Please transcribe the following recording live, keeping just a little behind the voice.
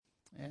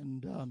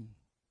And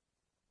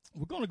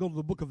we're going to go to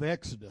the book of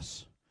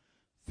Exodus,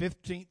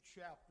 15th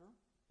chapter,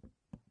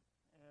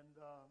 and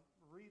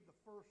read the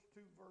first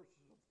two verses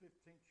of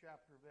 15th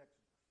chapter of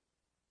Exodus.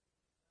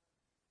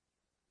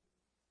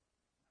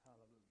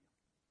 Hallelujah.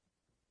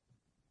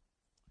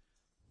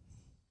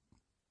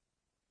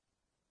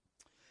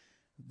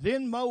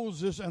 Then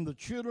Moses and the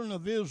children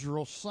of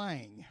Israel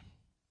sang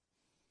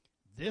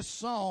this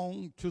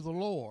song to the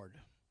Lord,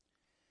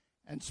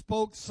 and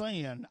spoke,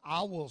 saying,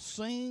 I will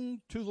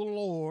sing to the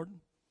Lord,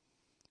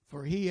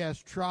 for he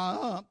has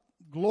triumphed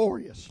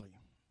gloriously.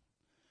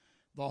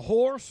 The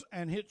horse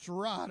and its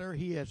rider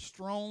he has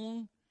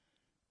thrown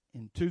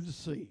into the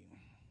sea.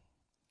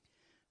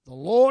 The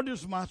Lord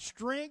is my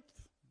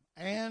strength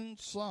and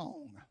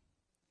song,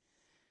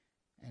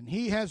 and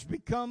he has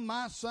become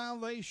my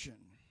salvation.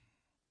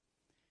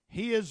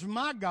 He is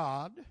my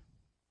God,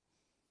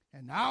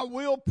 and I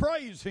will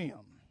praise him.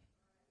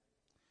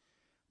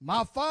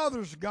 My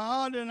father's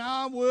God, and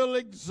I will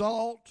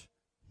exalt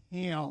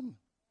him.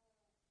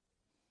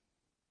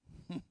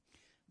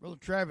 Brother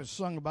Travis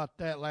sung about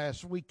that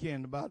last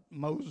weekend, about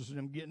Moses and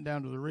them getting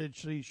down to the Red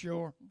Sea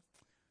shore.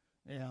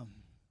 Yeah.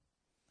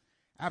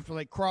 After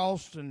they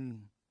crossed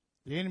and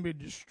the enemy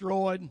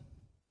destroyed,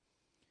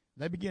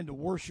 they began to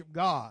worship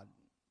God,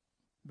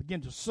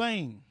 began to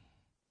sing.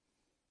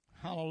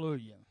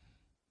 Hallelujah.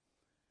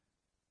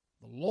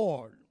 The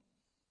Lord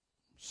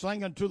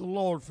sang unto the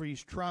Lord, for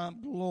he's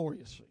triumphed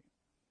gloriously.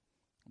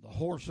 The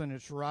horse and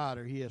its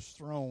rider he has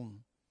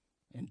thrown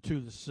into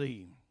the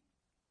sea.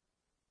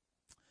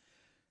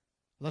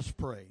 Let's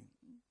pray.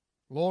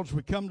 Lord, as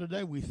we come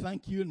today, we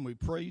thank you and we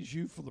praise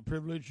you for the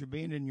privilege of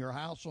being in your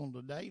house on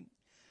today.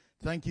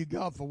 Thank you,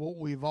 God, for what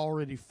we've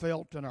already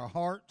felt in our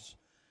hearts.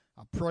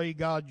 I pray,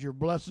 God, your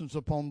blessings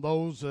upon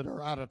those that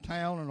are out of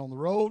town and on the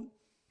road.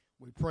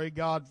 We pray,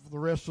 God, for the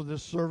rest of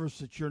this service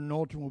that your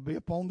anointing will be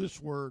upon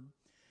this word,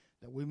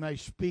 that we may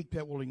speak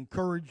that will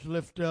encourage,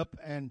 lift up,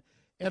 and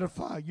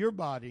edify your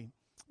body.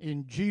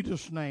 In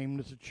Jesus' name,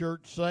 let the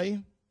church say,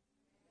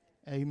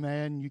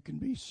 amen. You can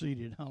be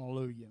seated.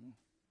 Hallelujah.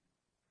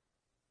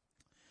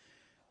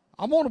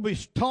 I want to be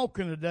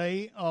talking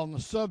today on the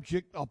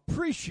subject,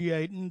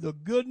 appreciating the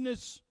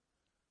goodness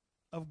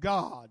of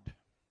God.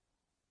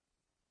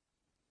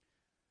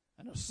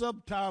 And a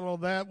subtitle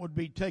of that would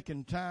be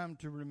taking time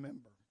to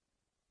remember.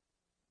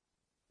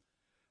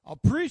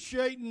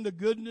 Appreciating the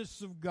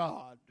goodness of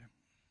God.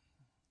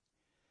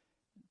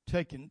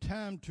 Taking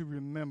time to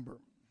remember.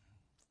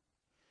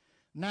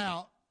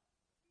 Now,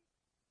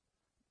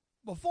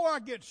 before I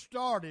get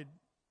started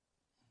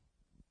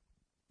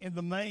in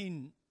the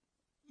main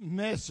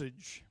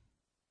message,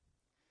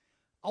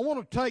 I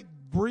want to take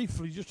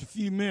briefly just a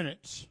few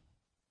minutes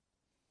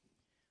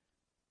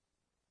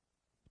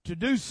to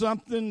do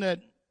something that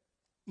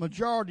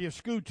majority of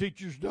school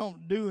teachers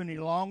don't do any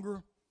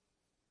longer,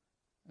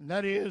 and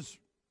that is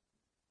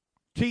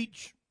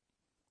teach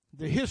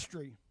the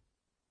history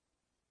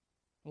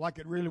like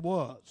it really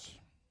was.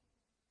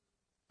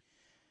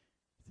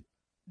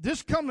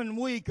 This coming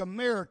week,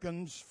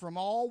 Americans from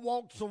all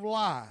walks of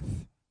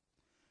life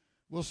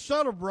will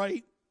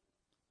celebrate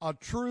a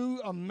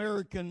true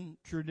American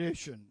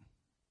tradition.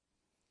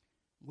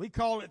 We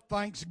call it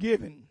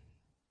Thanksgiving.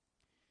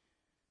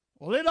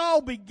 Well, it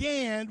all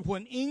began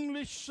when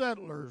English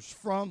settlers,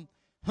 from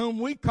whom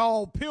we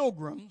call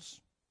pilgrims,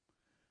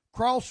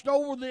 crossed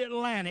over the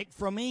Atlantic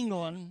from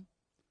England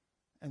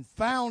and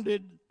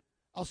founded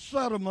a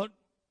settlement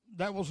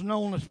that was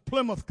known as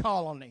Plymouth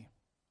Colony.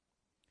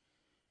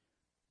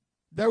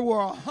 There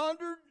were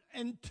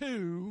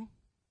 102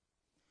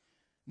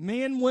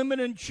 men, women,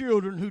 and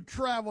children who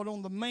traveled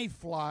on the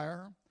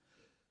Mayflower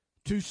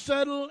to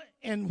settle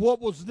in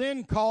what was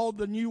then called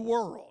the New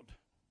World.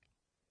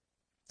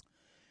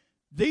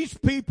 These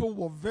people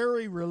were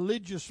very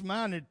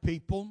religious-minded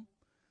people.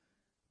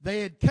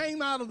 They had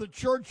came out of the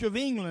Church of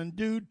England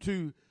due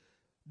to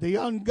the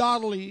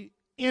ungodly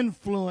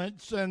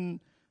influence and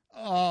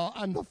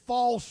the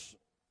false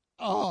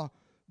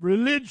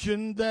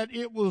religion that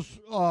it was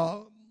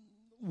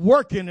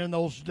working in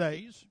those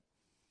days.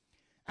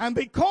 And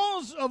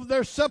because of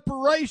their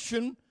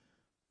separation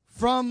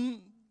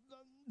from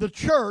the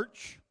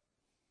church,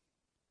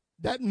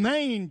 that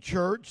main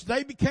church,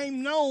 they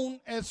became known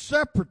as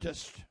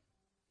separatists.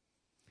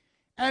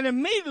 And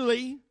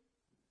immediately,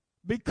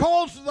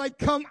 because they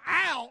come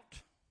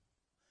out,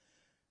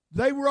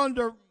 they were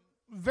under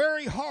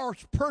very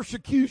harsh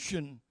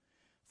persecution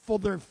for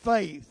their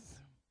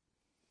faith.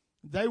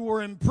 They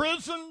were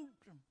imprisoned.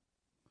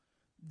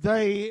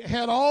 They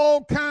had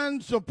all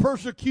kinds of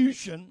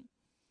persecution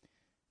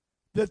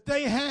that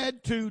they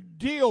had to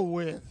deal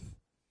with.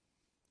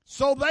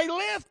 So they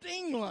left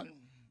England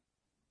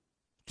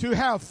to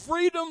have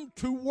freedom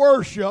to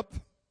worship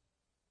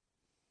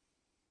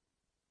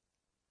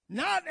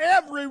not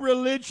every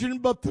religion,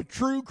 but the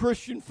true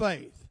Christian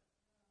faith.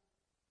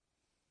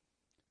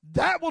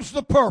 That was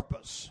the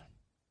purpose.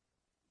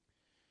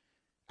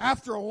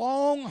 After a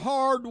long,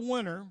 hard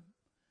winter,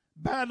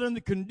 battling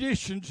the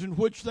conditions in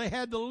which they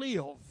had to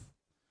live,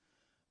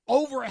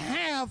 over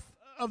half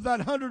of that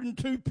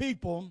 102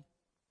 people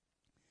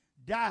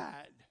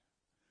died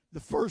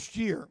the first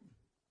year.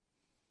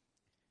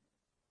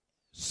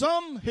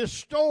 Some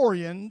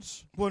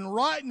historians, when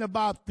writing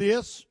about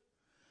this,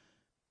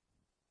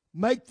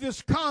 make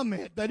this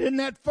comment that in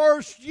that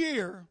first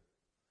year,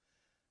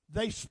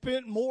 they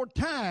spent more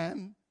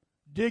time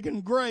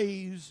digging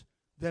graves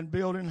than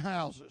building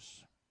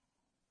houses.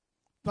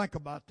 Think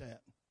about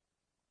that.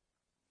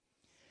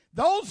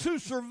 Those who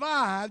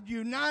survived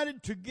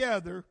united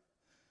together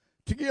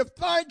to give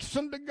thanks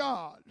unto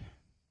God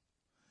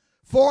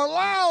for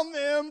allowing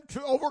them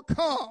to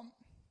overcome.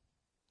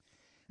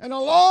 And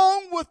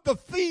along with the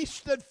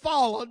feast that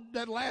followed,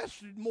 that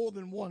lasted more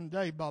than one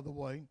day, by the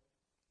way,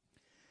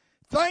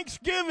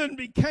 Thanksgiving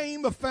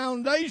became a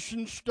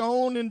foundation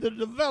stone in the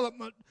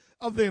development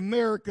of the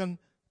American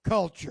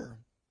culture.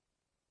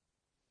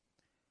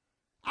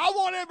 I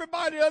want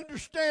everybody to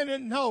understand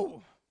and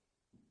know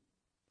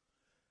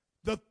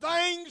the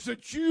things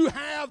that you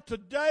have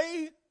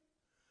today,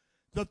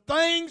 the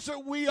things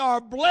that we are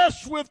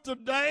blessed with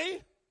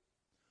today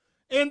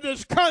in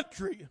this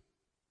country,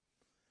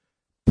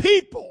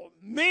 people,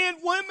 men,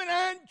 women,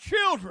 and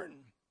children,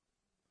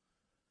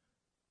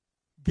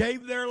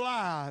 gave their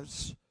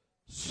lives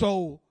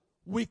so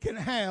we can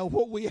have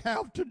what we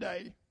have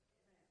today.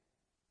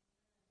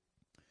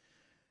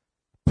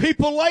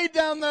 People laid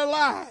down their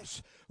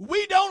lives.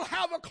 We don't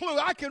have a clue.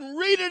 I can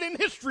read it in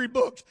history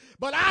books,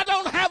 but I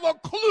don't have a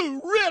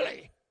clue,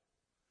 really,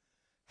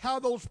 how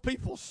those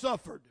people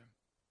suffered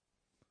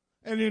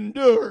and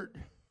endured.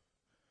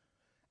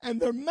 And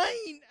their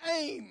main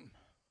aim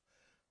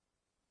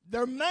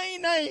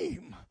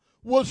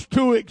was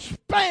to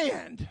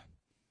expand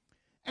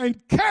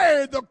and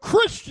carry the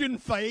Christian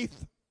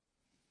faith.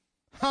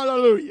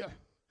 Hallelujah.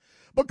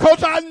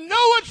 Because I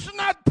know it's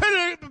not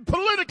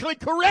politically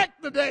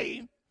correct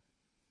today,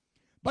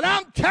 but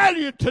I'm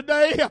telling you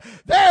today,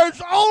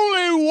 there's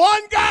only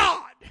one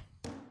God.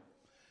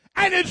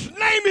 And his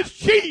name is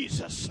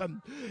Jesus.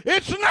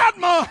 It's not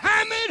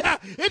Muhammad.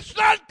 It's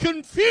not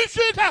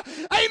Confucius.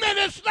 Amen.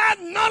 It's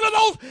not none of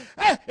those.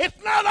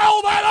 It's not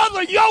all that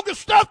other yoga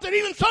stuff that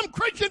even some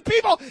Christian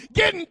people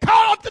getting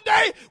caught up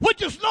today,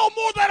 which is no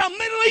more than a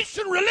Middle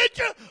Eastern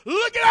religion.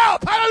 Look it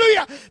up.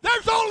 Hallelujah.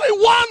 There's only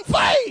one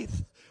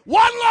faith,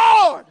 one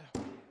Lord.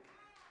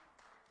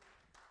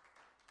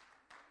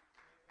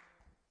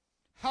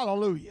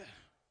 Hallelujah.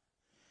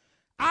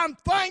 I'm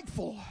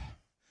thankful,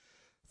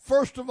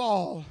 first of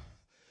all,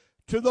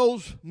 to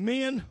those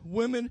men,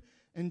 women,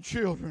 and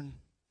children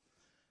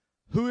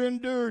who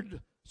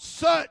endured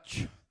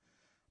such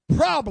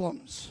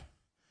problems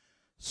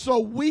so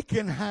we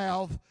can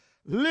have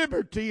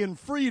liberty and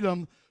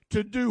freedom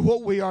to do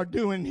what we are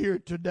doing here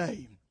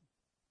today.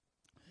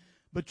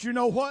 But you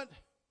know what?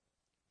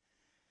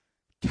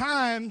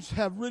 Times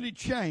have really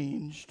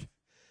changed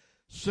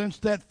since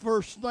that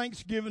first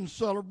Thanksgiving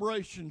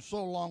celebration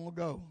so long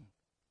ago.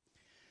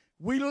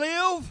 We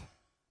live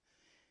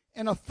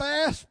in a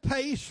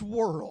fast-paced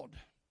world,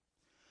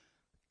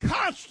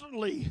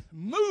 constantly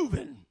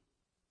moving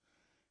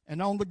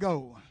and on the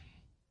go.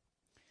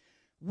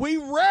 We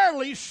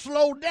rarely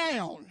slow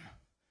down,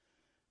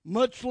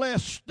 much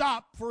less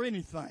stop for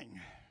anything,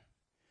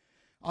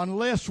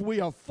 unless we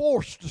are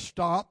forced to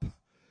stop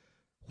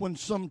when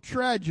some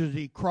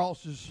tragedy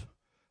crosses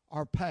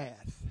our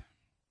path.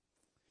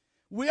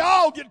 We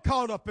all get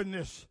caught up in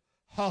this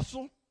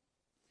hustle.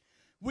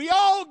 We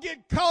all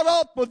get caught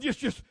up with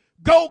just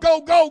go,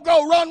 go, go,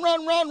 go, run,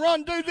 run, run,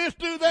 run, do this,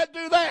 do that,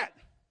 do that.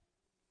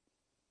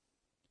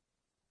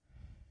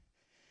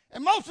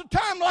 And most of the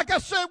time, like I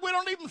said, we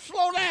don't even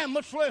slow down,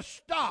 much less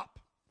stop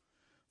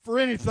for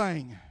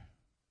anything.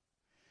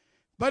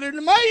 But it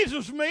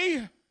amazes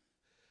me,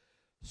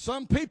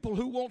 some people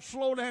who won't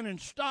slow down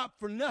and stop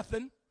for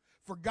nothing,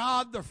 for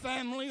God, their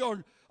family,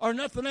 or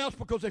nothing else,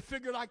 because they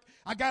figure, like,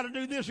 I got to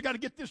do this, I got to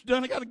get this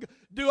done, I got to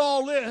do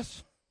all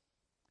this.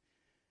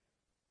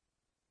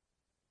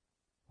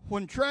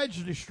 When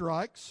tragedy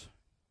strikes,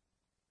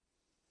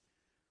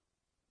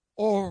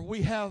 or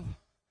we have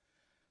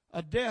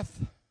a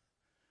death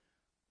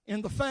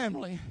in the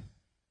family,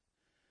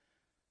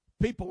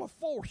 people are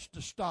forced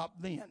to stop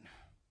then,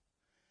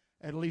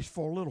 at least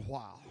for a little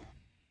while.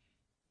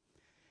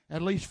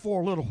 At least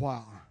for a little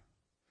while.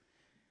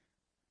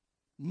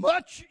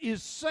 Much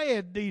is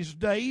said these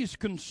days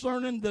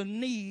concerning the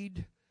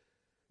need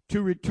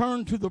to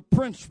return to the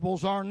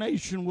principles our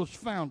nation was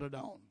founded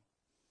on.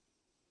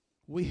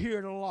 We hear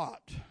it a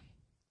lot.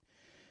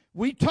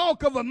 We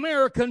talk of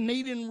America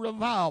needing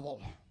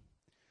revival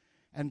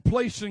and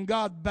placing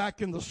God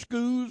back in the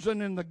schools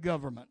and in the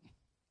government.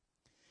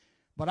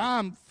 But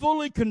I'm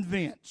fully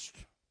convinced.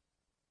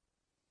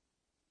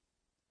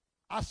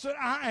 I said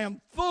I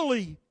am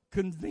fully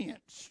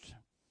convinced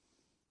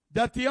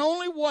that the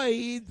only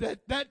way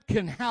that that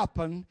can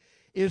happen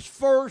is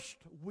first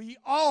we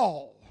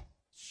all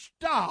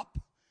stop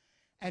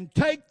and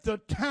take the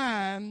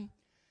time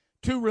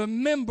to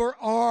remember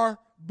our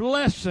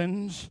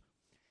blessings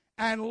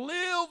and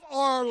live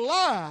our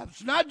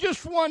lives, not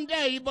just one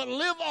day, but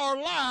live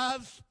our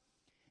lives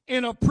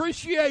in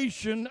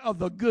appreciation of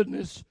the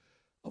goodness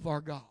of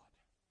our God.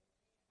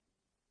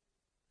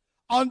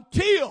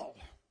 Until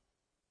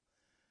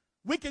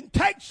we can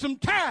take some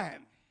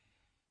time,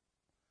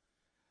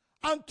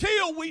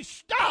 until we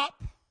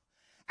stop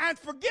and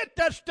forget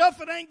that stuff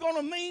that ain't going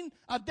to mean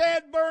a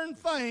dead burn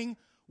thing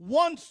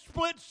one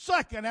split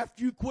second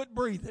after you quit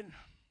breathing.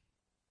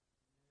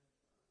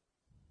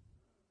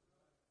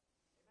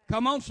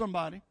 Come on,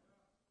 somebody.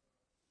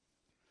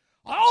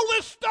 All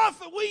this stuff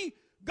that we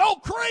go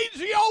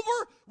crazy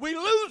over, we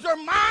lose our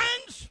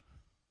minds,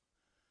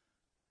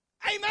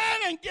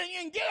 amen, and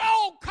get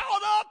all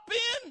caught up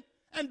in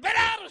and bent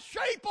out of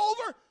shape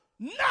over,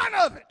 none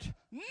of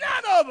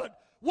it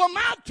will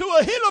amount to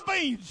a hill of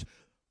beans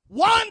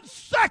 1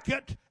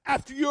 second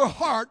after your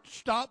heart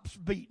stops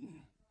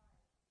beating.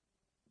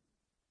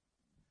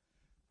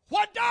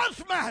 What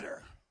does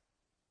matter?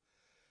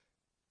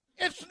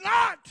 It's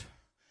not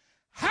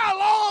how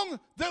long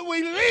that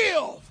we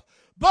live,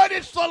 but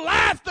it's the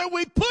life that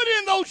we put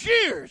in those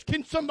years.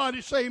 Can somebody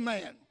say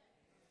amen?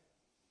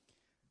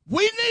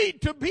 We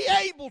need to be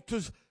able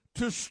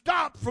to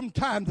stop from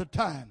time to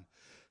time,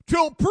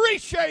 to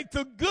appreciate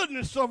the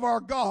goodness of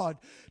our God,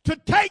 to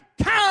take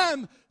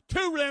time to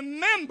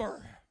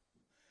remember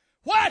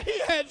what He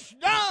has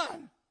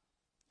done.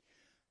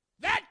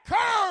 That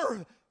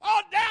curve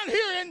down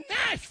here in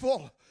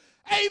Nashville,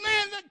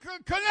 amen, that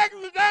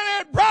connected down there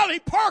at Bradley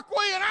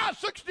Parkway and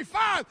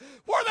I-65,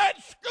 where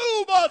that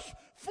school bus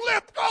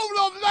flipped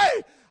over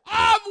there.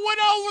 I've went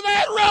over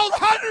that road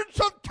hundreds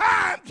of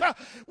times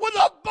with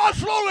a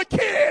busload of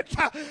kids,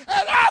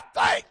 and I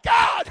thank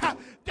God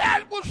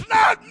that was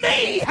not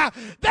me.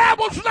 That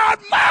was not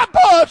my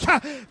bus.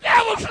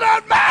 That was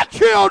not my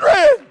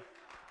children.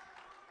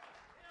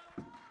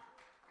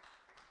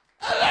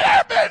 And there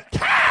have been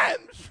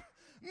times,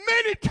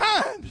 many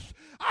times,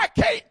 I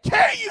can't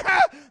tell you how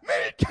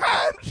many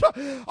times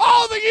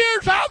all the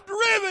years I've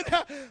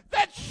driven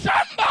that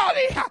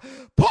somebody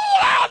pulled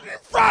out in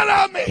front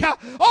of me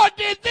or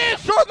did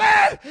this or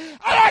that, and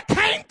I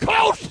came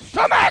close to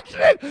some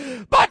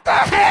accident, but the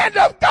hand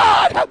of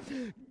God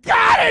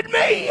guided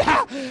me,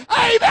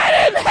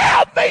 amen, and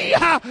helped me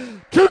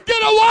to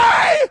get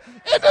away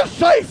into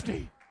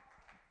safety.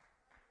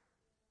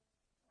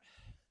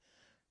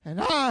 And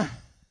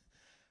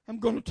I'm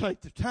going to take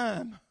the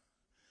time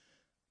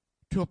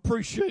to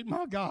appreciate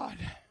my God,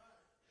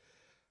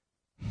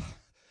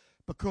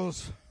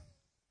 because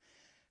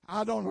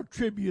I don't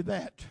attribute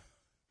that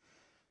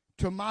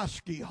to my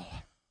skill.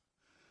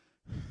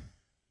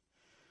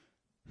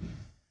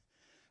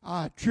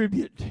 I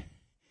attribute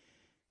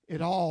it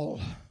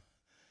all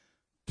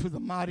to the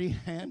mighty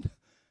hand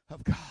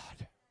of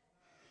God.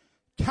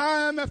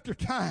 Time after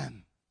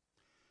time,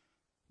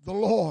 the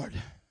Lord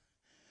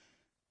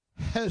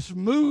has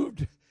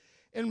moved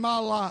in my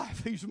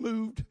life. He's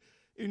moved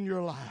in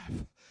your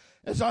life.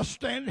 As I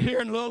stand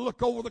here and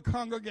look over the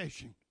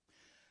congregation,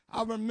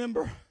 I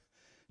remember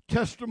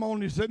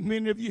testimonies that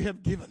many of you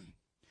have given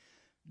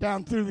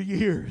down through the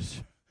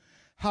years,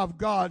 how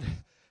God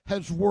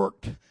has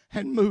worked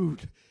and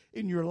moved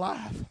in your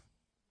life.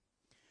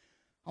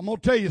 I'm going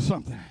to tell you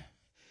something.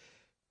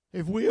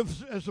 If we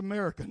as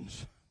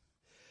Americans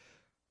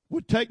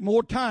would take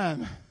more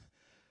time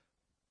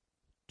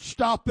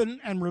stopping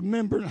and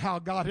remembering how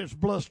God has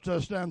blessed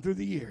us down through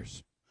the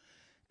years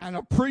and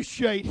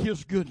appreciate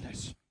His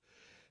goodness,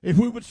 if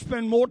we would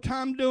spend more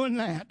time doing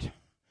that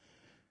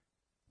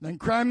than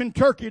cramming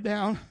turkey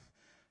down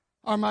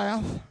our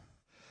mouth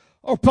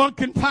or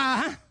pumpkin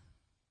pie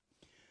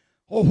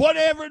or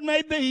whatever it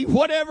may be,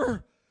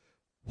 whatever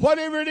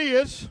it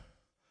is,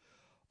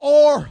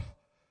 or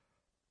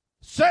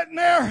sitting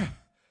there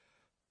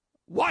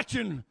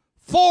watching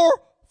 4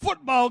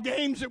 football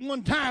games at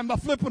one time by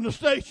flipping the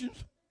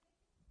stations,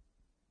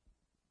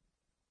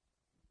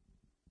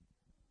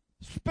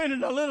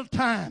 spending a little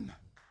time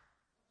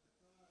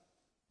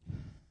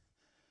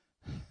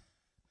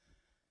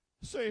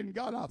saying,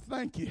 God, I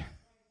thank you.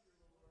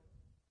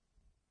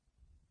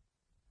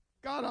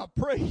 God, I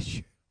praise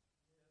you.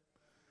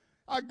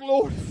 I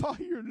glorify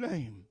your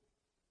name.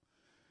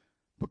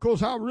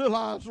 Because I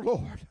realize,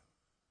 Lord,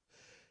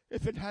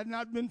 if it had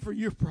not been for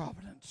your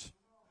providence,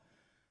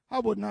 I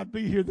would not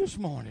be here this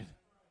morning.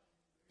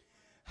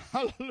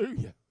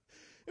 Hallelujah.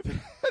 If it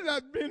had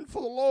not been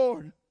for the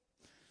Lord,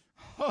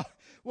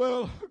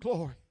 well,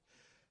 glory.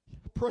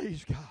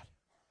 Praise God.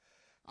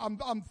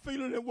 I'm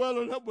feeling it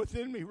welling up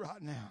within me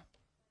right now.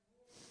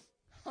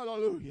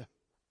 Hallelujah.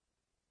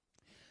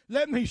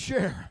 Let me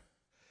share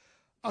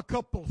a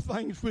couple of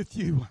things with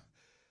you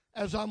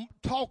as I'm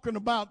talking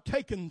about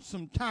taking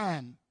some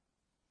time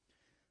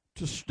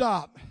to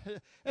stop.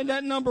 And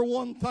that number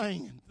one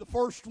thing, the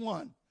first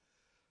one,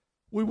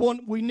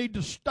 we need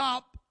to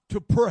stop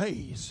to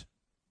praise.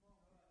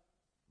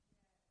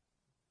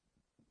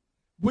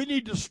 We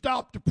need to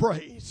stop to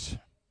praise.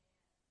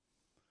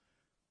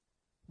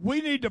 We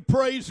need to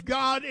praise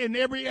God in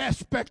every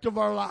aspect of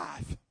our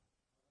life.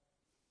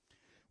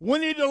 We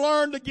need to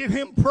learn to give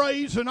Him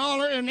praise and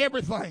honor in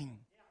everything.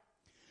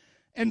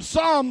 In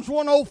Psalms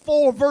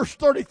 104, verse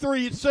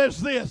 33, it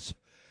says this,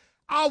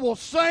 I will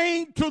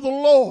sing to the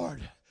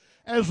Lord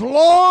as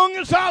long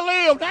as I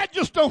live. Not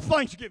just on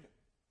Thanksgiving.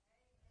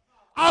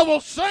 I will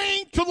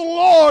sing to the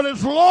Lord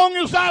as long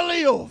as I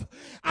live.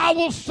 I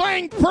will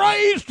sing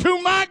praise to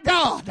my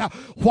God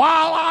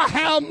while I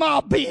have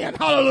my being.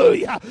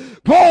 Hallelujah.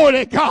 Glory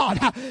to God.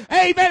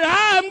 Amen.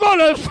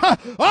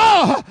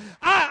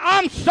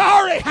 I'm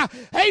sorry.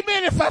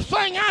 Amen. If I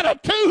sing out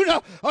of tune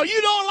or you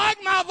don't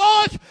like my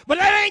voice, but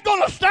that ain't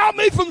going to stop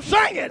me from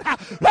singing.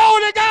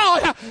 Glory to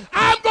God.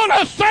 I'm going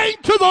to sing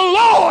to the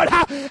Lord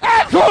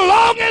as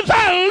long as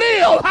I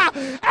live.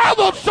 I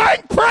will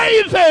sing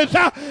praises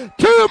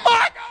to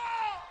my God.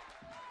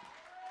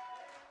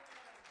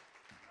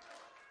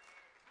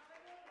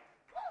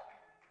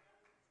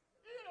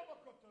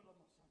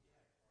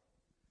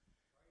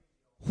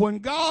 When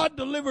God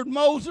delivered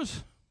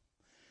Moses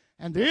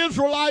and the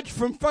Israelites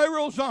from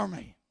Pharaoh's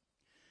army,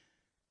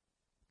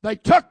 they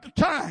took the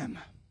time.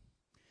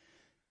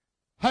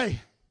 Hey,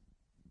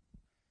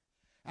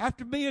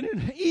 after being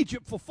in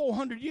Egypt for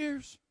 400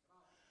 years,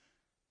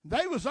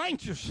 they was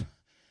anxious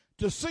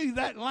to see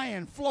that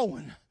land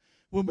flowing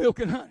with milk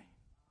and honey.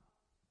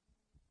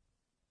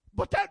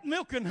 But that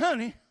milk and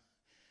honey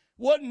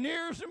wasn't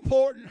near as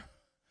important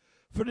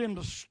for them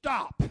to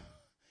stop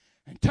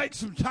and take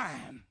some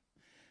time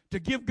to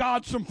give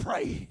God some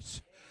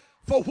praise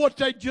for what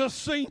they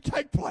just seen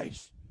take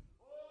place.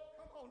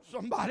 Come on,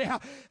 somebody.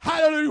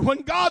 Hallelujah.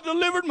 When God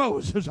delivered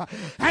Moses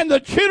and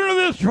the children of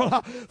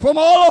Israel from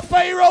all of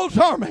Pharaoh's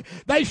army,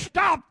 they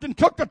stopped and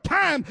took the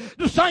time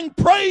to sing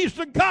praise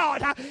to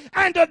God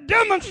and to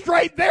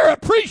demonstrate their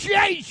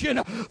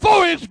appreciation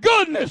for His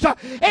goodness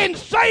in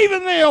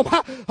saving them.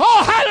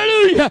 Oh,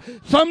 hallelujah.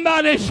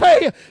 Somebody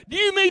say, do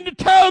you mean to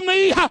tell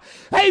me,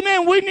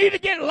 amen, we need to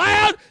get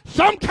loud?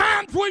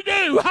 Sometimes we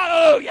do.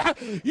 Hallelujah.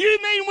 You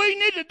mean we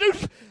need to do,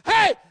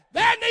 hey,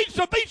 there needs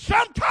to be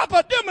some type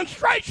of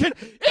demonstration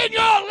in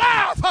your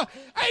life.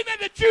 Amen.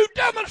 That you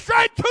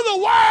demonstrate to the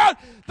world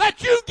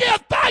that you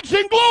give thanks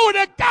and glory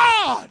to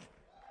God.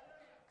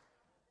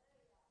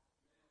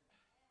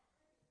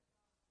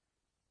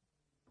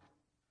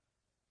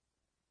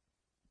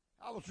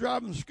 I was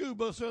driving the school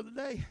bus the other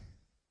day.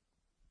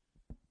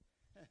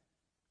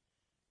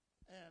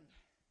 And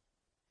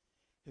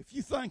if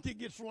you think it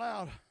gets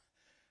loud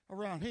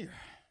around here,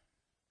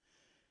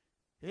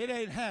 it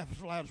ain't half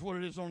as loud as what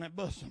it is on that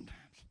bus sometimes.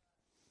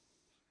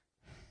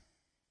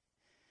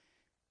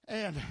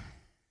 And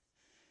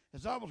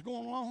as I was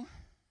going along,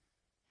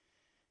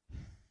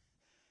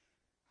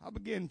 I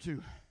began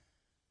to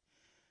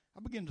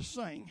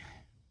sing.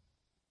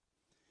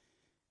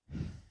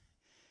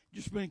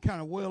 Just been kind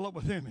of well up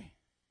within me.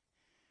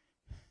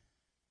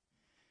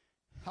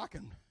 I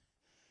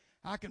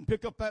can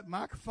pick up that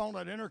microphone,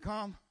 that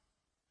intercom.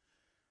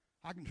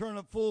 I can turn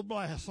up full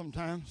blast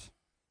sometimes.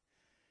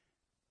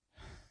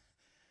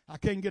 I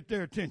can't get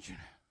their attention.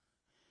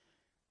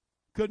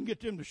 Couldn't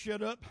get them to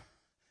shut up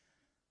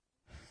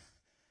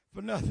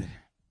for nothing.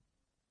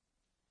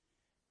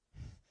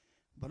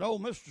 But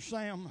old Mr.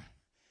 Sam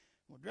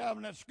was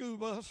driving that school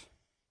bus,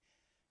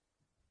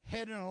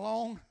 heading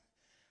along.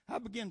 I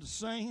began to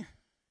sing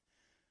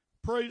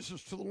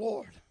praises to the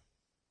Lord.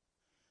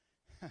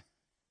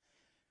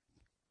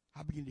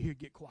 I began to hear it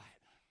get quiet.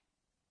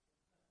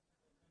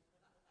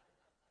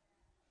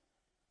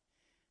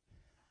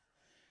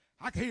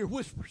 I could hear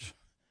whispers.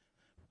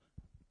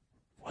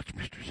 What's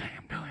Mr.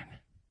 Sam doing?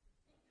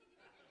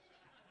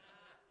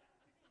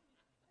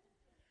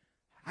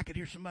 I could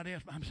hear somebody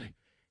else behind me say,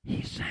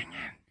 he's singing.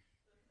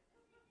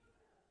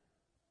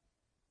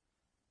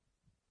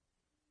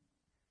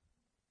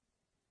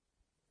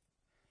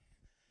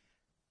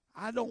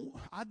 I don't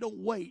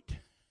wait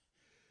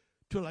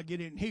till I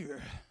get in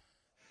here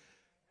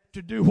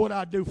to do what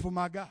I do for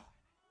my God.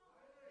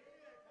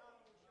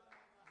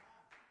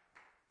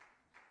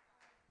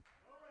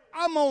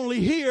 I'm only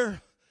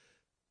here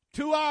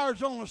 2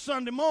 hours on a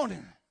Sunday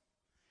morning.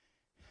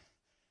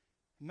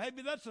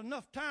 Maybe that's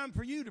enough time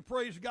for you to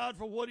praise God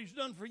for what He's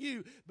done for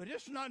you, but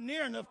it's not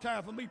near enough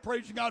time for me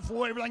praising God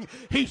for everything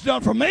He's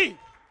done for me.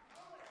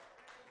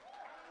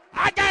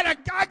 I gotta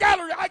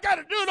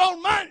do it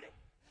on Monday.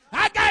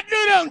 I gotta do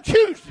it on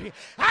Tuesday.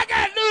 I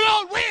gotta do it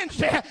on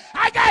Wednesday.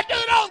 I gotta do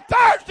it on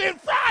Thursday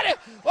and Friday.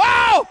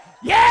 Oh,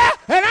 yeah,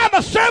 and I'm a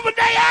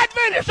 7-day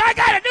Adventist. I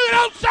gotta do it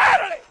on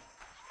Saturday.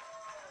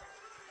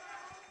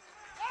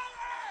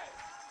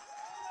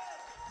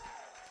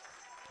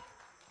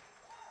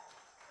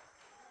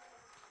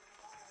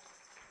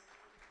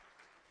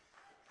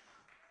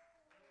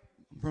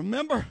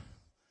 Remember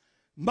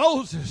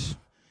Moses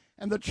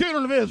and the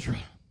children of Israel.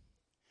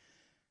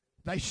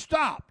 They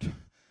stopped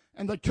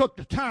and they took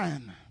the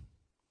time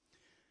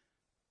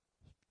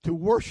to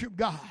worship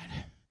God.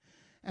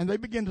 And they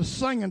began to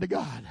sing unto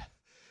God.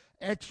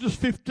 Exodus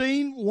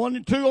 15, 1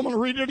 and 2, I'm going to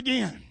read it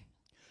again.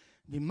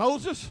 Then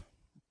Moses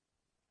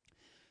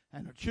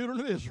and the children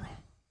of Israel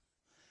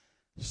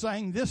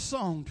sang this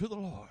song to the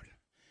Lord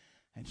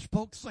and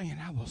spoke, saying,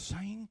 I will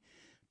sing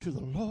to the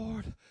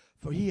Lord,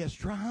 for He has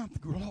triumphed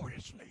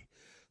gloriously.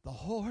 the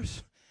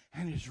horse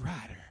and his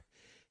rider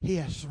he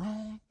has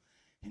thrown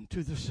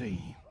into the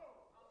sea.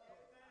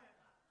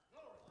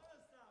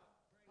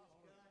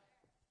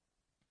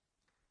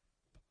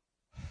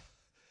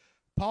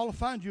 Paul, I'll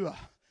find you a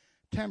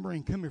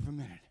tambourine. Come here for a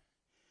minute.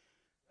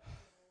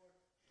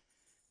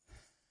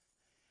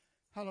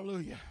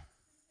 Hallelujah.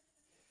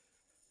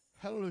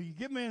 Hallelujah.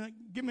 Give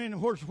me in the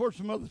horse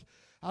some others.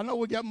 I know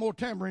we got more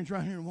tambourines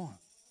right here than one.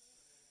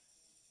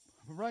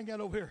 Bring that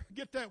over here.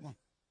 Get that one.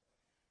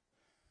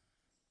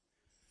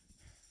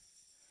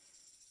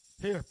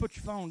 Here, put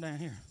your phone down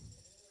here.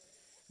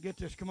 Get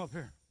this. Come up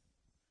here.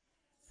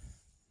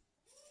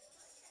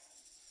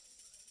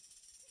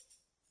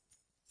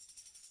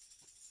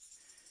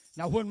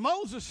 Now, when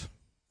Moses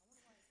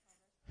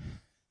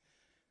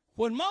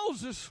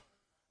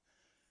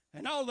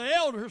and all the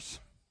elders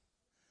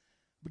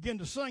began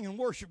to sing and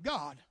worship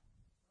God,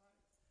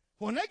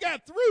 when they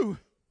got through,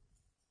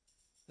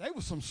 there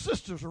were some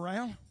sisters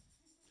around.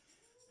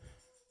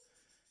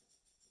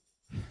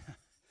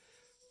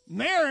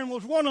 Miriam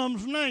was one of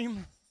them's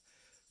name.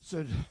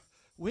 Said,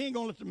 we ain't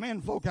going to let the men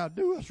folk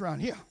outdo us around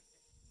here.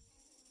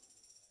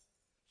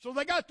 So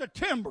they got the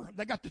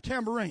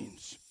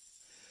tambourines.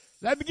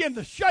 They began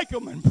to shake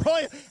them and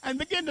pray and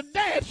begin to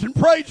dance and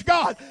praise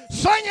God,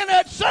 singing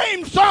that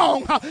same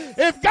song.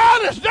 If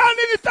God has done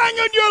anything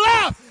in your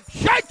life,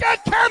 shake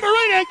that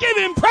tambourine and give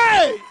him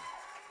praise.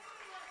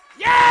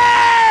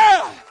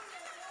 Yeah!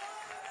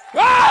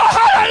 Oh,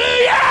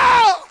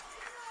 hallelujah!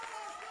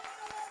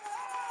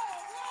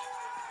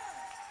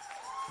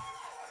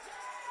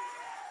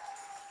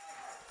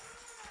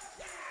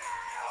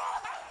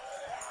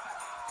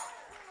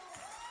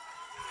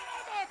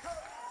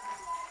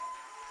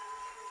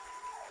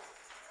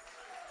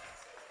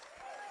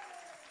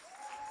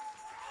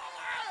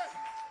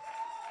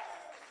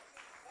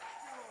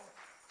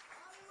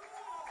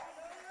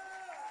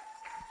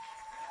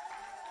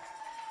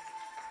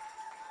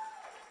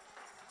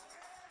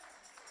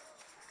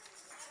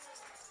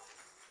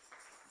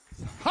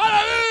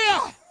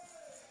 Hallelujah!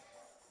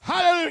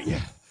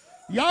 Hallelujah!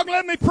 Y'all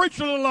let me preach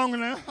a little longer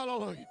now.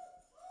 Hallelujah.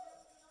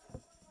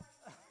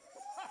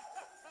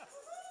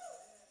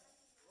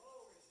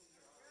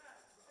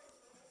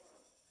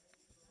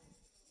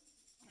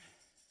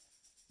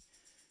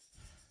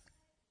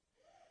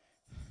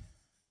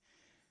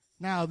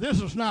 Now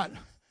this is not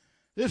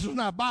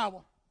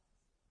Bible.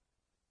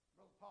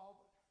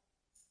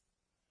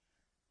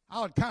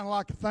 I would kind of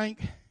like to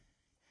think,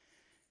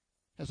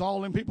 as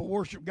all them people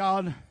worship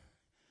God,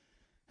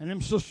 and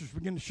them sisters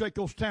begin to shake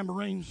those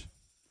tambourines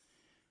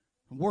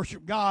and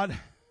worship God,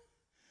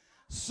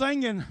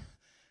 singing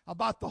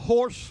about the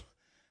horse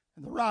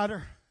and the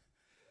rider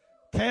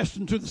cast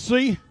into the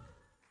sea,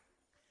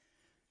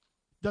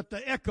 that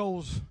the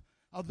echoes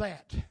of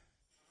that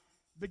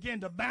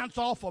begin to bounce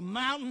off of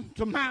mountain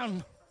to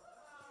mountain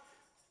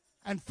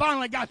and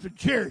finally got to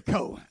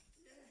Jericho.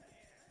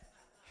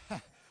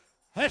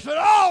 They said,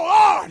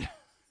 oh, Lord.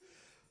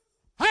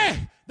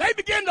 Hey, they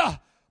began to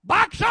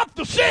box up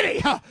the city.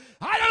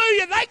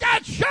 Hallelujah. They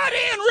got shut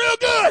in real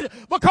good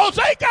because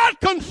they got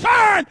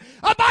concerned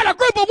about a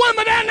group of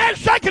women down there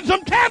shaking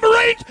some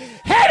tambourines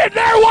headed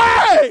their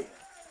way.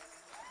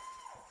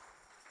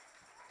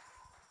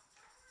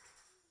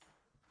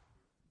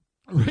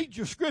 Read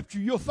your scripture,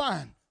 you'll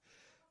find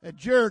that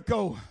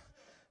Jericho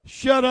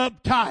shut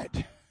up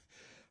tight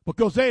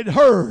because they'd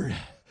heard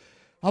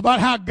about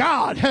how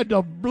God had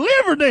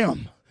delivered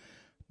them,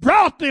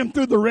 brought them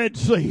through the Red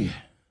Sea.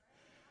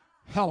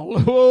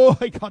 Hallelujah.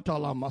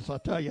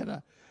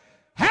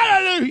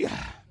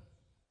 Hallelujah.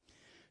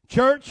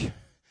 Church,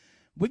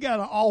 we got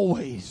to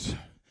always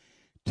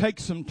take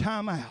some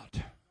time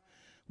out.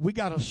 We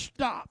got to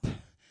stop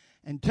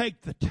and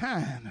take the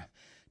time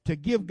to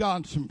give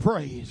God some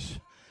praise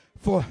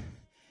for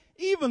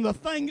even the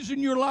things in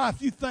your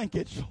life you think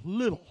it's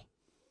little.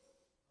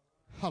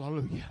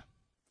 Hallelujah.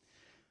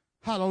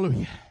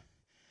 Hallelujah.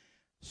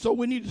 So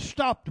we need to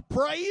stop to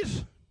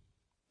praise.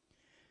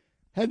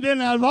 And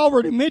then I've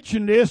already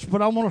mentioned this,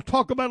 but I want to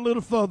talk about it a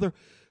little further.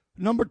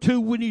 Number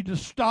 2, we need to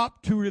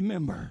stop to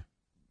remember.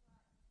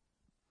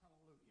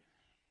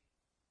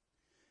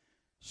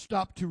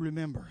 Stop to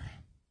remember.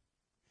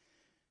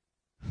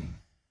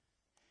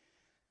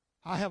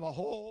 I have a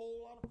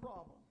whole lot of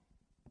problem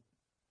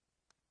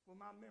with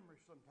my memory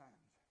sometimes.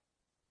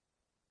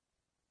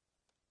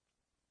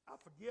 I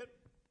forget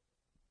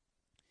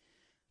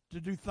to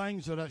do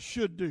things that I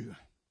should do.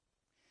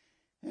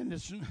 And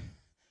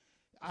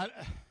I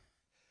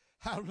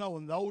don't know,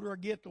 and the older I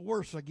get, the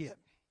worse I get.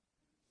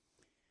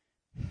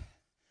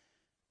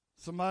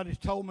 Somebody's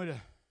told me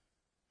to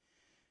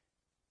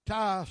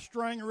tie a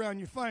string around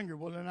your finger.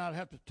 Well, then I'd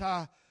have to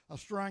tie a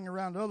string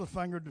around the other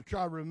finger to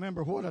try to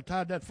remember what I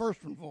tied that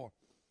first one for.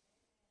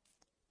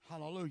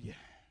 Hallelujah.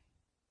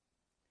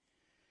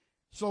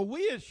 So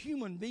we as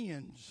human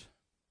beings,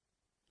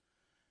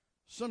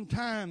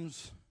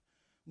 sometimes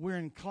we're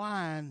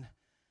inclined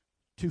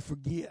to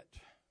forget.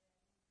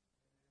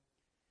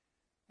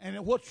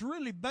 And what's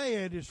really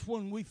bad is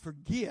when we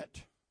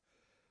forget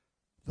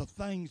the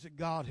things that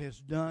God has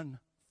done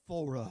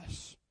for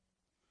us.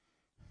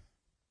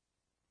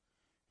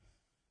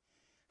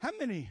 How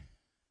many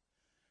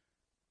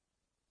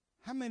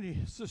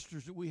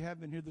sisters that we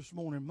have in here this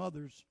morning,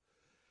 mothers,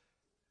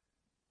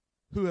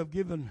 who have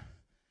given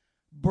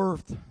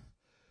birth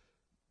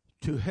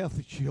to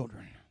healthy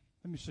children?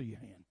 Let me see your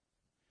hand.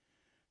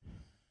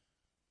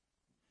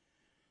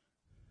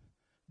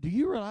 Do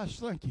you realize,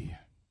 thank you,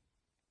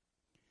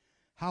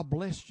 how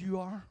blessed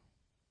you are?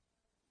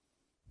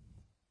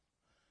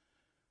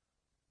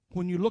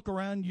 When you look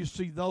around, you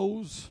see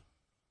those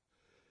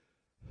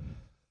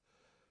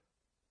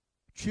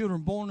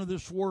children born to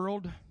this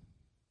world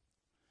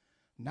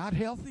not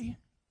healthy,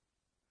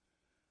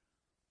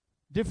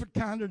 different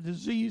kind of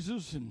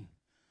diseases and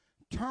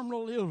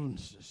terminal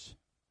illnesses.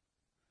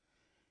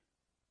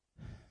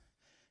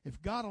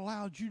 If God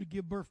allowed you to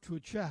give birth to a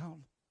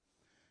child,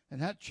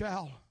 and that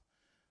child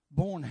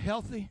born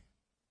healthy,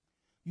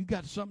 you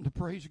got something to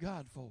praise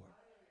God for.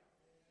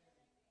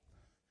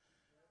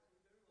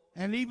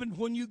 And even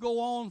when you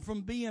go on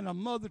from being a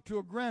mother to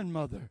a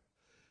grandmother,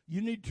 you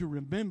need to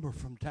remember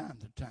from time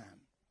to time.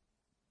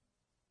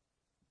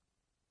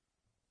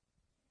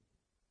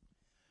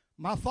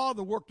 My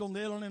father worked on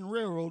the L&N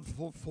Railroad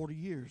for 40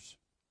 years.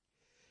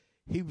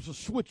 He was a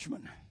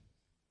switchman.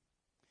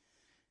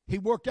 He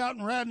worked out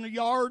and riding the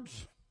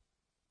yards.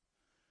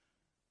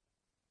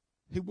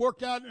 He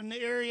worked out in the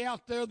area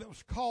out there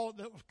that's called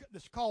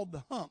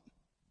the hump.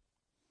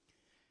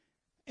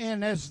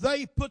 And as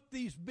they put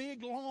these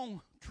big,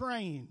 long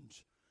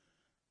trains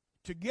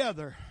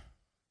together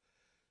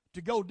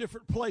to go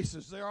different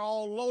places, they're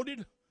all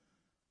loaded,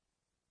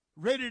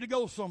 ready to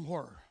go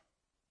somewhere.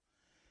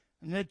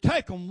 And they'd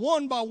take them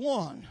one by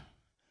one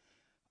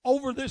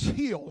over this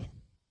hill.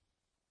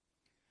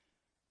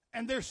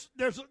 And there's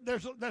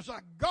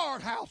a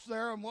guardhouse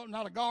there, well,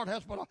 not a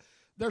guardhouse, but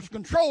there's a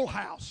control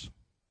house.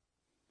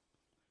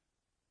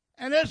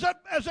 And as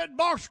that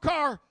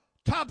boxcar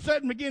tops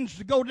that and begins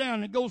to go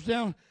down, it goes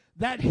down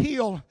that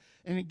hill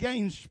and it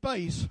gains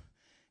space.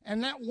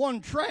 And that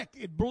one track,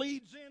 it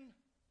bleeds in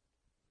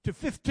to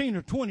 15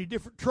 or 20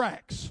 different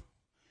tracks.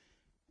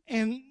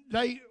 And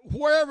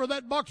wherever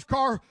that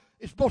boxcar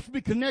is supposed to be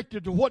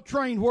connected to what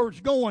train, where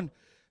it's going,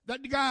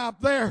 that guy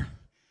up there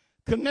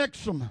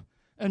connects them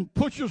and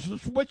pushes the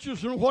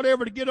switches and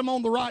whatever to get them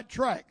on the right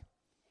track.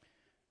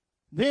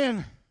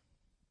 Then,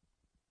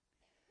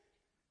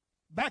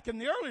 back in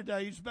the early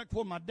days, back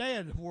when my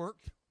dad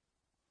worked,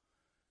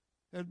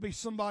 there'd be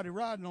somebody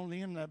riding on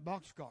the end of that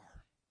boxcar.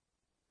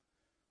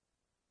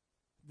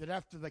 That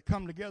after they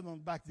come together on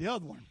the back of the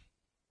other one,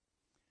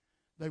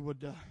 they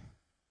would to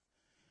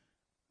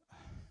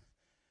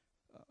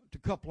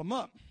couple them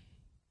up.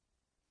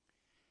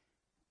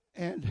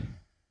 And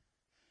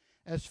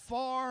as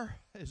far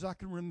as I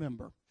can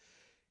remember,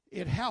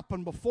 it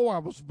happened before I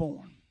was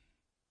born.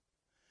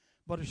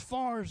 But as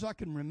far as I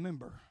can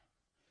remember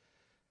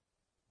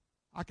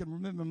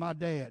my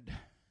dad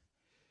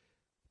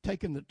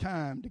taking the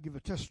time to give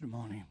a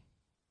testimony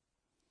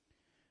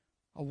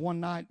of one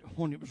night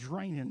when it was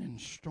raining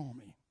and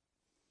stormy.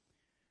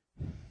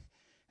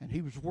 And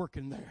he was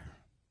working there.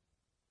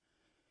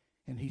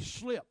 And he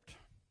slipped.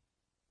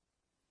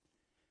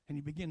 And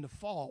he began to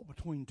fall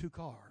between two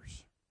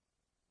cars.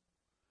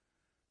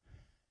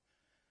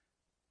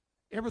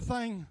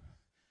 Everything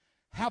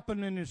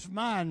happened in his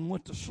mind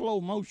went to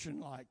slow motion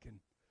like. And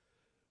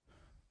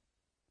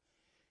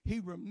he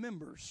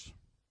remembers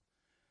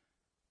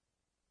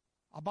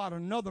about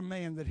another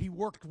man that he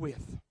worked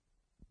with.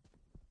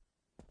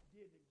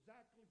 Did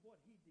exactly what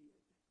he did.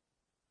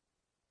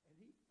 And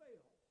he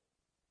fell.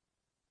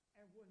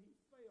 And when he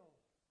fell,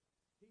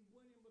 he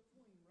went in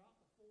between right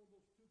before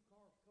those two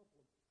cars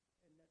coupled.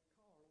 And those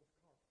cars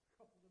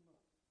coupled him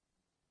up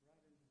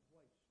right in his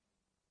waist.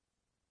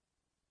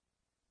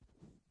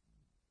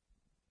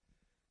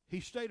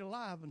 He stayed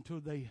alive until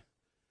they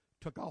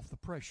took off the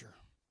pressure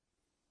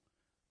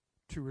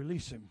to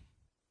release him.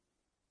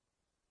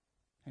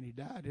 And he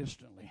died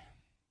instantly.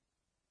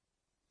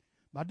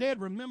 My dad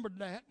remembered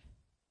that.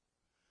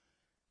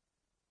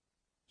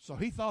 So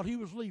he thought he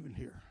was leaving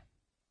here.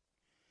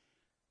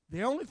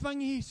 The only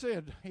thing he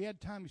said, he had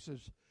time,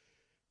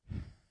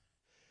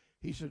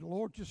 he said,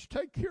 Lord, just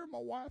take care of my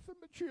wife and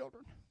my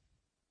children.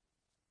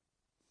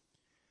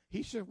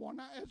 He said,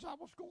 as I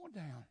was going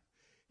down,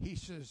 he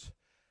says,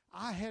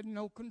 I had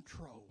no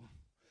control.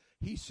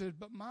 He said,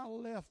 but my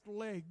left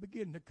leg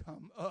began to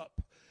come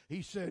up.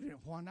 He said, and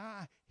when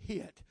I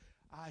hit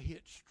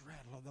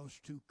straddle of those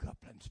two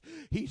couplings.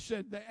 He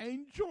said the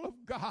angel of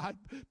God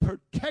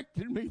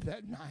protected me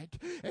that night.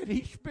 And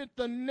he spent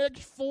the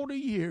next 40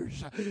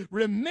 years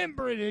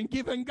remembering and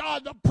giving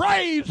God the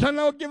praise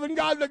and giving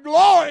God the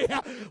glory.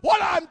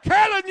 What I'm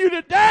telling you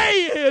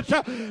today is,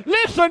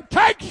 listen,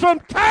 take some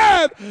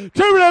time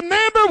to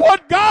remember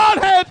what God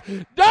has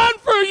done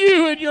for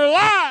you in your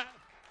life.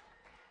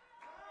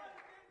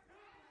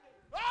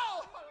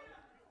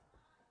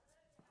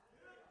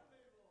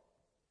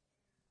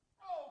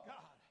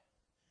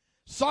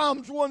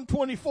 Psalms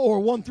 124,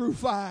 1 through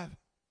 5.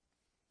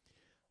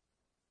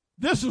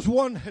 This is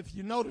one, if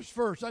you notice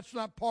first, that's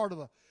not part of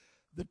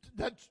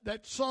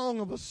that song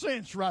of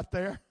ascents right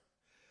there.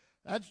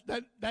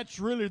 That's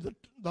really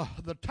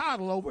the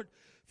title over it.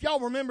 If y'all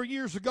remember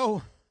years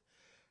ago,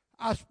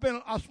 I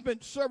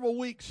spent several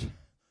weeks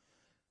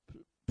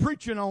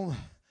preaching on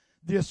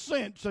the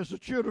ascents as the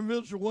children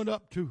of Israel went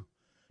up to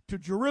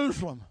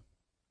Jerusalem.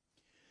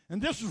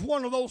 And this is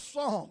one of those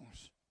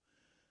songs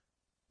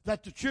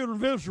that the children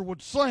of Israel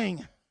would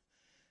sing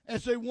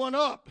as they went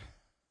up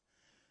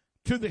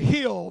to the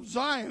hill of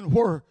Zion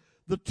where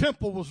the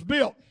temple was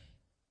built.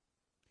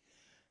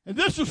 And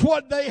this is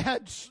what they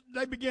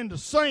began to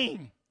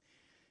sing.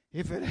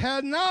 If it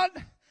had not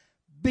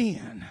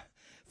been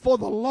for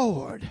the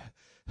Lord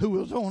who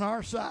was on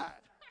our side.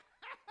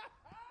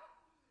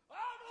 Oh,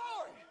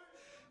 glory.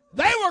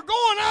 They were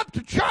going up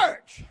to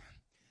church.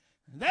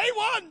 They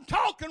wasn't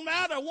talking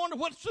about, I wonder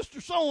what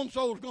Sister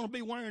So-and-so is going to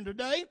be wearing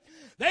today.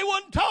 They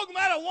wasn't talking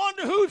about, I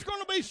wonder who's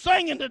going to be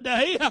singing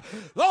today.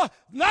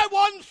 They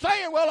wasn't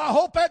saying, well, I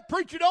hope that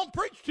preacher don't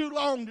preach too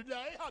long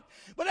today.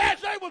 But as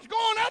they was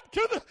going up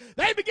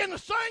they began to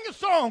sing a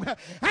song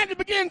and they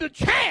began to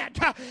chant,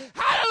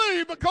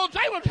 hallelujah, because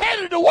they was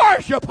headed to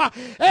worship.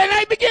 And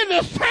they began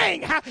to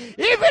sing,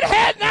 if it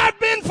had not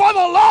been for the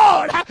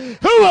Lord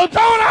who was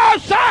on our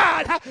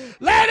side,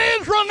 let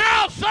Israel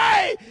now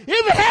say,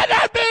 if it had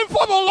not been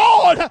for the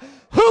Lord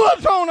who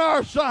was on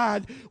our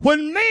side,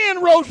 when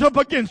men rose up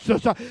against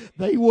us,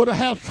 they would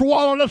have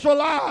swallowed us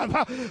alive.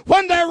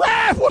 When their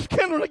wrath was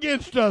kindled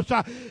against us,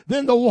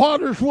 then the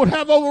waters would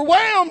have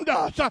overwhelmed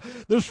us.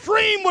 The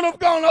stream would have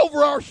gone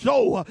over our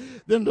soul.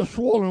 Then the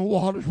swollen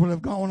waters would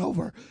have gone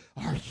over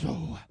our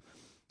soul.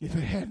 If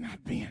it had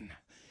not been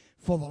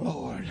for the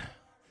Lord.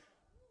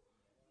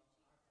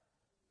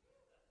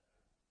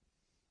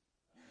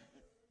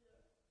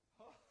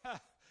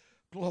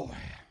 Glory.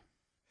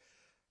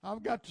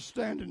 I've got to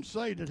stand and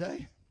say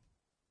today,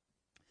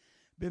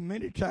 been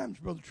many times,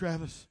 Brother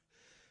Travis,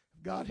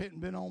 if God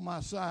hadn't been on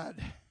my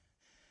side,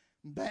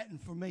 batting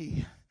for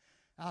me,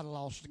 I'd have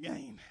lost the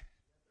game.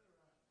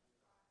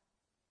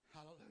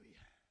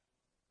 Hallelujah.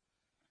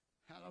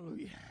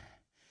 Hallelujah.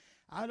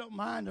 I don't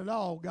mind at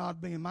all God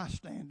being my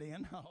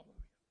stand-in. Hallelujah.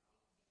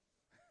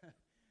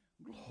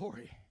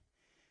 Glory.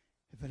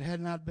 If it had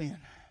not been,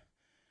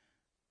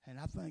 and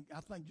I think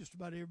just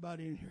about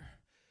everybody in here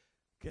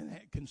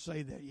can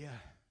say that, yeah.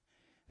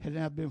 Had it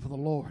not been for the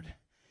Lord, it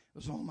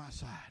was on my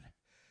side.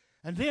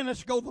 And then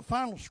let's go to the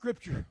final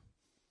scripture.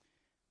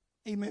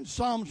 Amen.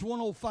 Psalms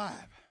 105,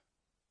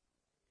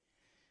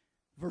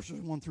 verses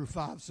 1 through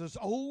 5 says,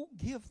 oh,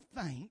 give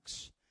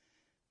thanks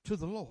to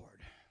the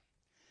Lord.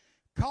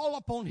 Call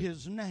upon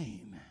his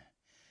name.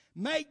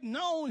 Make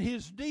known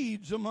his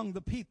deeds among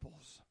the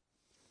peoples.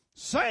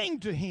 Sing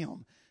to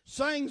him.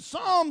 Sing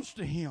psalms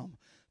to him.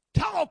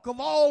 Talk of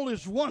all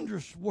his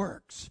wondrous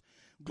works.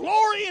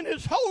 Glory in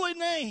his holy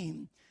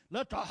name.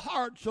 Let the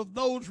hearts of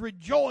those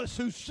rejoice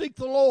who seek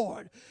the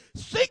Lord.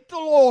 Seek the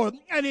Lord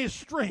and his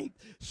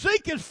strength.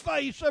 Seek his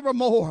face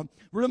evermore.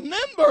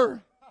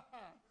 Remember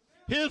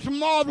his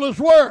marvelous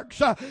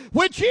works,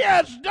 which he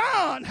has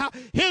done,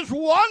 his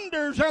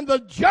wonders and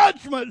the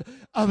judgment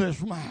of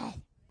his mouth.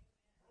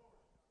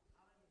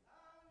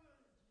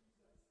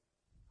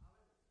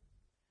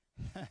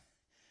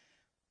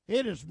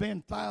 It has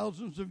been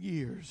thousands of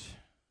years,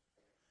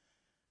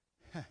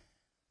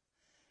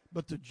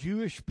 but the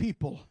Jewish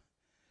people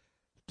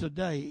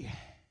today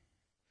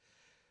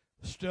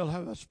still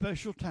have a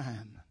special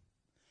time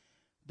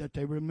that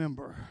they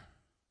remember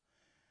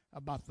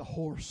about the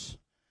horse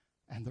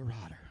and the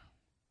rider.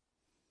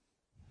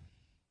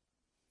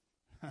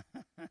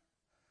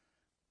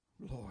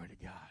 Glory to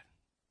God.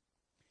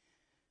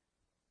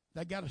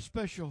 They got a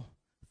special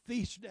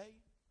feast day.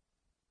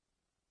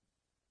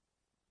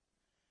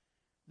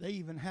 They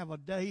even have a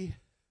day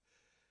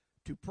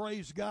to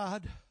praise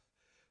God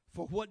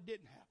for what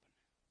didn't happen.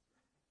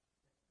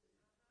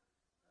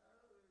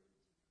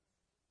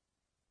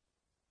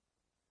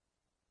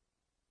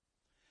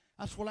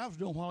 That's what I was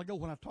doing a while ago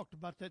when I talked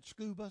about that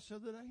school bus the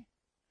other day.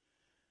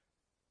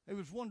 There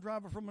was one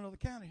driver from another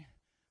county,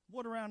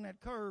 went around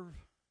that curve,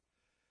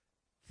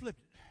 flipped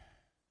it.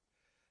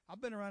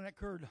 I've been around that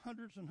curve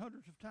hundreds and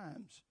hundreds of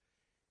times.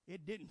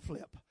 It didn't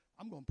flip.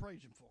 I'm going to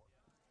praise him for it.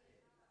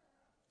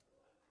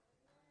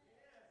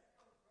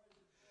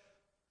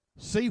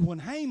 See, when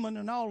Haman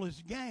and all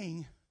his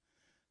gang,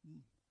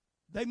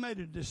 they made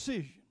a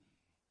decision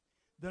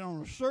that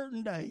on a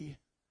certain day,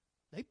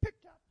 they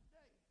picked out the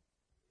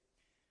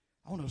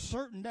day. On a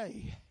certain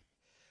day,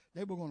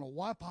 they were going to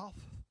wipe off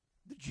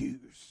the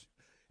Jews.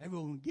 They were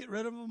going to get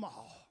rid of them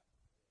all.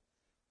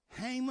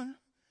 Haman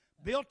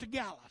built a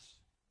gallows.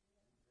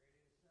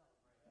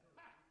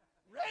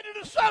 Ready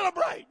to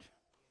celebrate.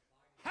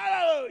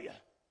 Hallelujah.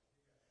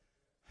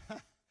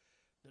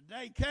 The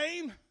day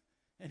came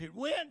and it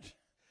went.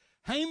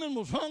 Haman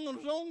was hung on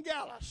his own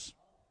gallows.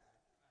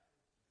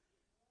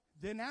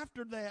 Then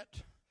after that,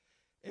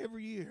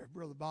 every year,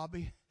 Brother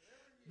Bobby,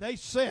 they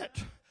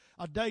set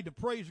a day to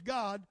praise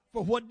God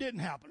for what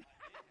didn't happen.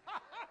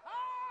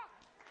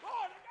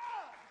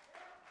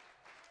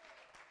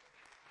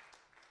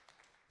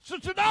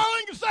 Sister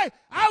Darling can say,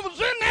 I was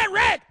in that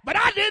wreck, but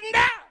I didn't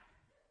die.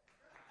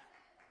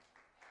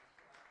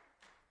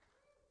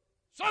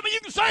 Some of you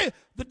can say,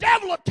 the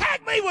devil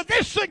attacked me with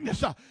this sickness.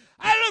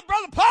 Hallelujah,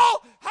 Brother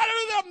Paul.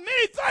 Hallelujah, there are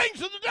many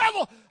things of the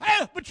devil.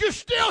 But you're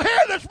still here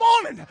this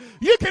morning.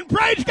 You can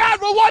praise God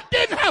for what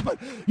didn't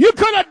happen. You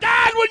could have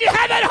died when you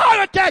had that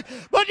heart attack,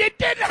 but it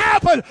didn't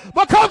happen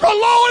because the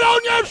Lord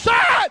on your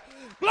side.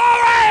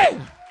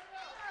 Glory!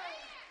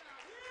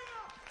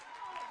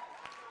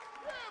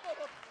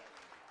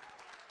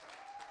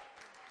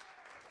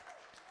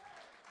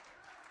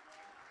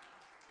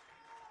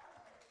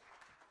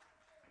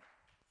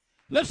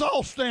 Let's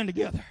all stand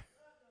together.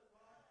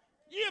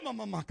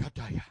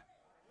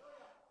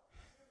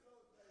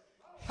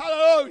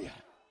 Hallelujah.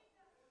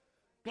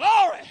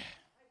 Glory.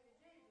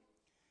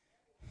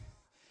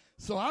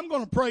 So I'm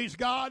going to praise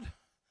God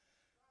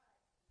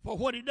for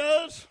what he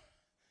does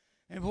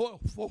and for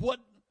what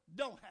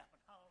don't happen.